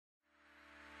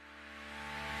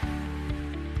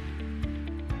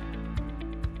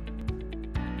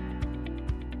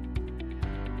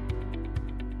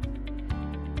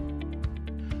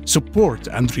Support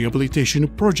and Rehabilitation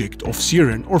Project of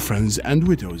Syrian Orphans and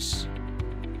Widows.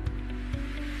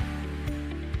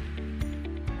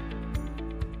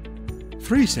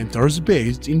 Three centers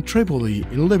based in Tripoli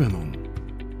in Lebanon.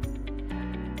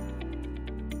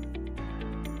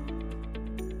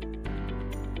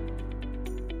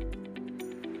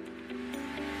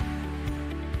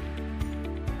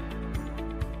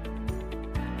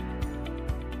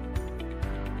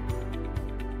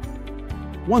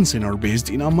 One center based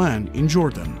in Amman in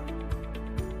Jordan.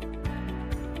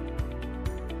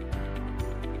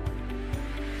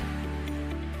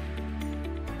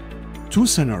 Two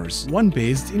centers, one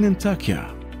based in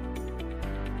Antakya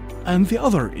and the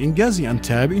other in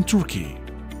Gaziantep in Turkey.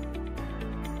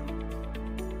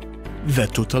 The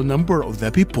total number of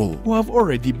the people who have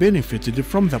already benefited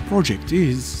from the project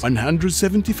is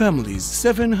 170 families,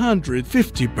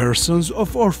 750 persons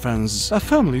of orphans,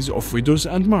 families of widows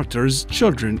and martyrs,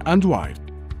 children and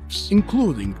wives,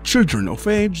 including children of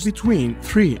age between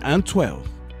 3 and 12.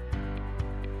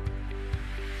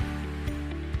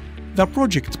 The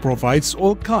project provides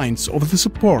all kinds of the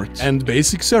support and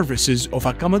basic services of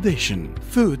accommodation,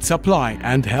 food supply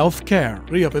and health care,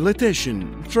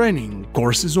 rehabilitation, training,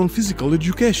 courses on physical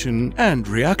education, and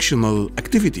recreational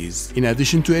activities, in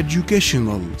addition to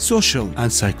educational, social,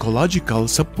 and psychological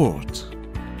support.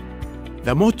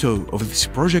 The motto of this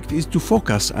project is to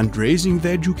focus on raising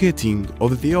the educating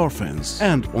of the orphans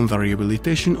and on the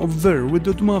rehabilitation of their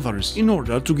widowed mothers in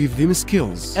order to give them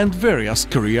skills and various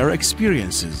career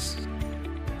experiences.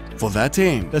 For that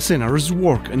aim, the centers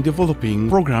work in developing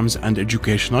programs and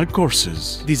educational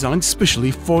courses designed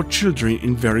specially for children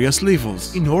in various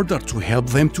levels in order to help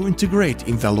them to integrate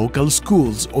in the local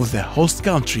schools of the host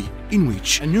country in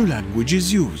which a new language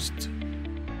is used.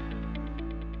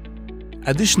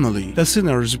 Additionally, the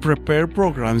centers prepare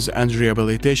programs and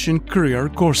rehabilitation career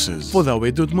courses for the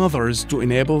widowed mothers to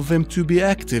enable them to be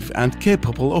active and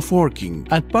capable of working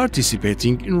and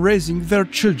participating in raising their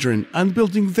children and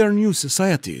building their new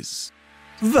societies.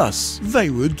 Thus,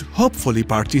 they would hopefully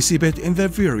participate in the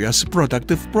various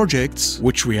productive projects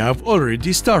which we have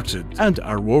already started and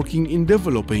are working in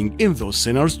developing in those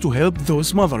centers to help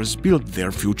those mothers build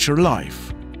their future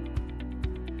life.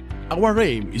 Our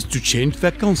aim is to change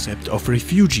the concept of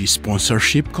refugee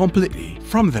sponsorship completely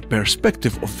from the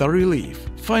perspective of the relief,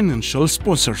 financial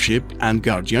sponsorship and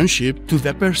guardianship to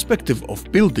the perspective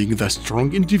of building the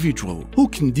strong individual who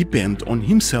can depend on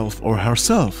himself or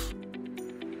herself.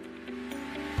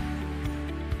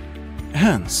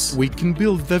 Hence, we can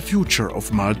build the future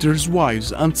of martyrs'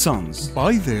 wives and sons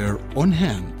by their own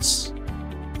hands.